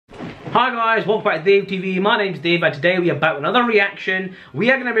Hi guys, welcome back to DevTV. My name's Dave and today we are back with another reaction. We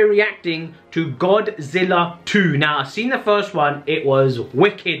are going to be reacting to Godzilla 2. Now, I've seen the first one. It was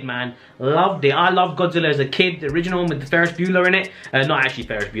wicked, man. Loved it. I loved Godzilla as a kid. The original one with the Ferris Bueller in it. Not actually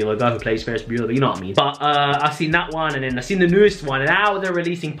Ferris Bueller, the guy who plays Ferris Bueller, but you know what I mean. But I've seen that one and then I've seen the newest one. And now they're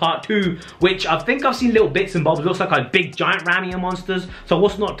releasing part 2, which I think I've seen little bits and bobs. It looks like a big giant ramming of monsters. So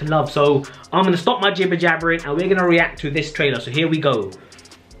what's not to love? So I'm going to stop my jibber jabbering and we're going to react to this trailer. So here we go.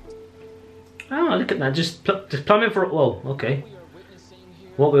 Oh, look at that. Just plumbing for... Whoa, okay.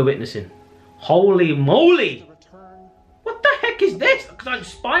 What we're witnessing. Holy moly! What the heck is this? Looks like a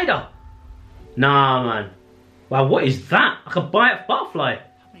spider. Nah, man. Wow, what is that? Like a butterfly. How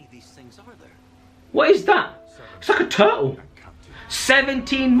many of these things are there? What is that? It's like a turtle.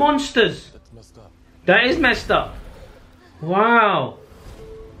 17 monsters. That's messed up. That is messed up. Wow.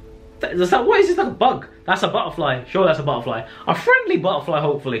 What is this? Like a bug? That's a butterfly. Sure, that's a butterfly. A friendly butterfly,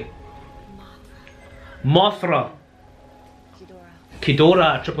 hopefully. Mothra.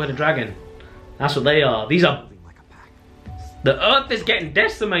 Ghidorah, triple-headed dragon. That's what they are. These are... The earth is getting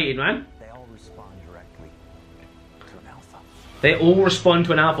decimated, man. They all respond directly to an alpha. They all respond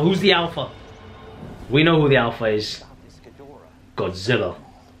to an alpha. Who's the alpha? We know who the alpha is. Godzilla.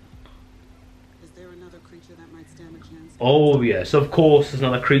 Is there another creature that might stand a chance? Oh yes, of course there's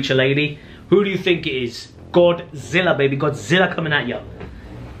another creature lady. Who do you think it is? Godzilla, baby. Godzilla coming at you.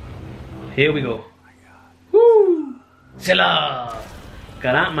 Here we go. Woo! Zilla! Look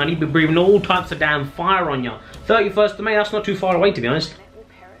at that, man. He'd be breathing all types of damn fire on you. 31st of May, that's not too far away, to be honest. Planet will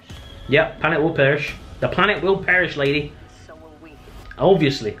perish. Yep, planet will perish. The planet will perish, lady. So will we.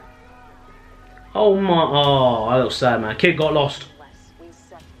 Obviously. Oh my, oh, I look sad, man. Kid got lost. Unless we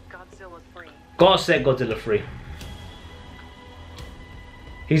set Godzilla free. Gotta set Godzilla free.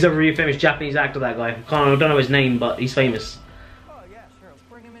 He's a really famous Japanese actor, that guy. I don't know his name, but he's famous. Oh yeah, sure. Let's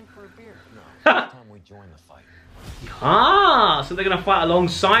bring him in for a beer. Ha! Next time we join the fight. Ah, so they're gonna fight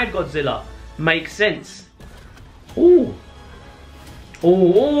alongside Godzilla. Makes sense. Ooh. Ooh,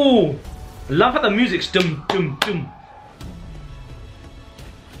 ooh. Love how the music's dum dum dum.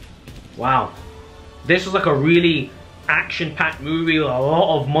 Wow. This was like a really action-packed movie with a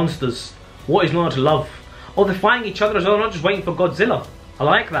lot of monsters. What is not to love? Oh, they're fighting each other as well, not just waiting for Godzilla. I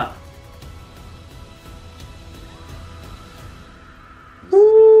like that.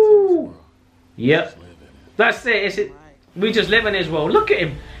 Ooh. Yep. That's it. We just live in his world. Look at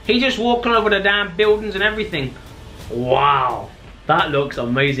him. He just walking over the damn buildings and everything. Wow. That looks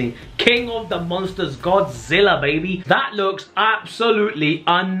amazing. King of the monsters, Godzilla, baby. That looks absolutely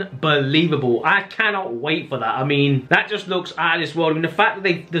unbelievable. I cannot wait for that. I mean, that just looks out of this world. I mean, the fact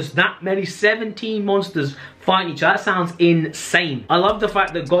that there's that many 17 monsters fighting each other, that sounds insane. I love the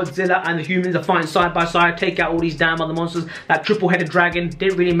fact that Godzilla and the humans are fighting side by side, take out all these damn other monsters. That triple-headed dragon,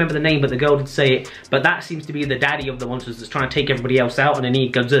 didn't really remember the name, but the girl did say it. But that seems to be the daddy of the monsters that's trying to take everybody else out, and they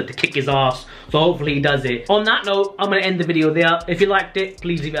need Godzilla to kick his ass. So hopefully he does it. On that note, I'm going to end the video there. If you liked it,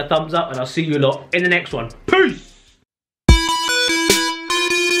 please leave it a thumbs up, and I'll see you lot in the next one. Peace!